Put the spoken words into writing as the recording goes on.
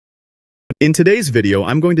In today's video,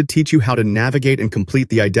 I'm going to teach you how to navigate and complete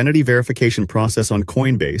the identity verification process on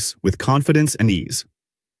Coinbase with confidence and ease.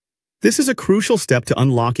 This is a crucial step to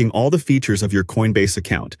unlocking all the features of your Coinbase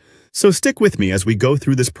account, so stick with me as we go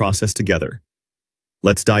through this process together.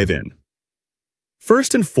 Let's dive in.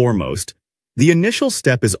 First and foremost, the initial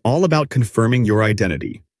step is all about confirming your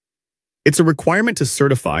identity. It's a requirement to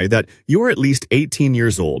certify that you are at least 18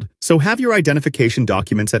 years old, so have your identification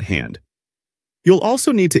documents at hand. You'll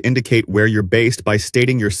also need to indicate where you're based by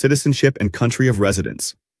stating your citizenship and country of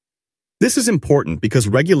residence. This is important because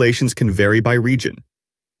regulations can vary by region.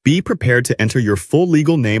 Be prepared to enter your full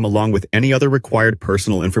legal name along with any other required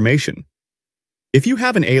personal information. If you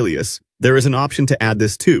have an alias, there is an option to add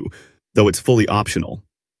this too, though it's fully optional.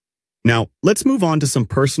 Now, let's move on to some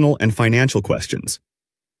personal and financial questions.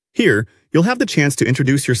 Here, you'll have the chance to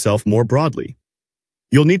introduce yourself more broadly.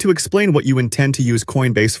 You'll need to explain what you intend to use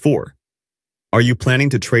Coinbase for. Are you planning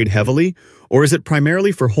to trade heavily, or is it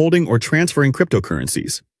primarily for holding or transferring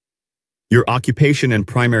cryptocurrencies? Your occupation and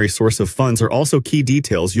primary source of funds are also key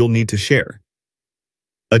details you'll need to share.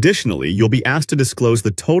 Additionally, you'll be asked to disclose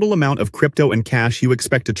the total amount of crypto and cash you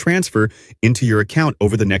expect to transfer into your account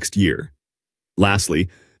over the next year. Lastly,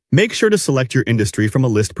 make sure to select your industry from a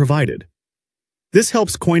list provided. This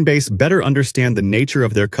helps Coinbase better understand the nature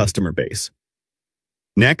of their customer base.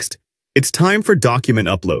 Next, it's time for document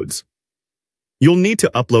uploads. You'll need to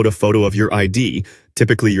upload a photo of your ID,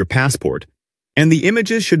 typically your passport, and the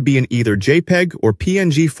images should be in either JPEG or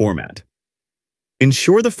PNG format.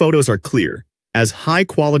 Ensure the photos are clear, as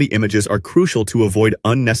high-quality images are crucial to avoid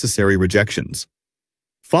unnecessary rejections.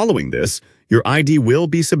 Following this, your ID will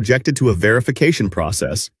be subjected to a verification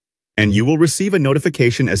process, and you will receive a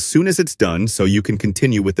notification as soon as it's done so you can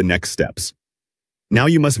continue with the next steps. Now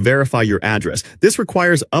you must verify your address. This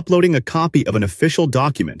requires uploading a copy of an official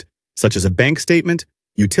document, such as a bank statement,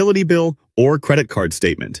 utility bill, or credit card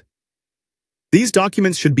statement. These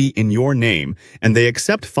documents should be in your name, and they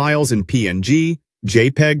accept files in PNG,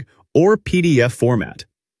 JPEG, or PDF format.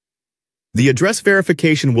 The address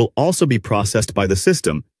verification will also be processed by the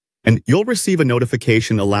system, and you'll receive a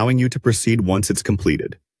notification allowing you to proceed once it's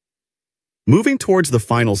completed. Moving towards the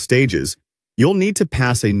final stages, you'll need to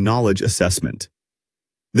pass a knowledge assessment.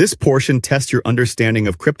 This portion tests your understanding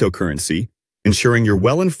of cryptocurrency, ensuring you're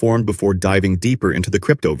well-informed before diving deeper into the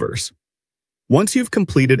cryptoverse. Once you've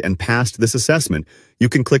completed and passed this assessment, you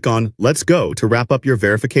can click on Let's Go to wrap up your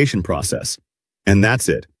verification process. And that's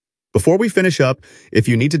it. Before we finish up, if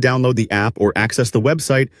you need to download the app or access the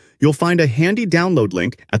website, you'll find a handy download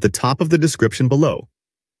link at the top of the description below.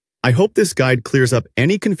 I hope this guide clears up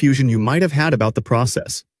any confusion you might have had about the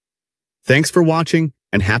process. Thanks for watching,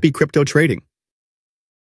 and happy crypto trading!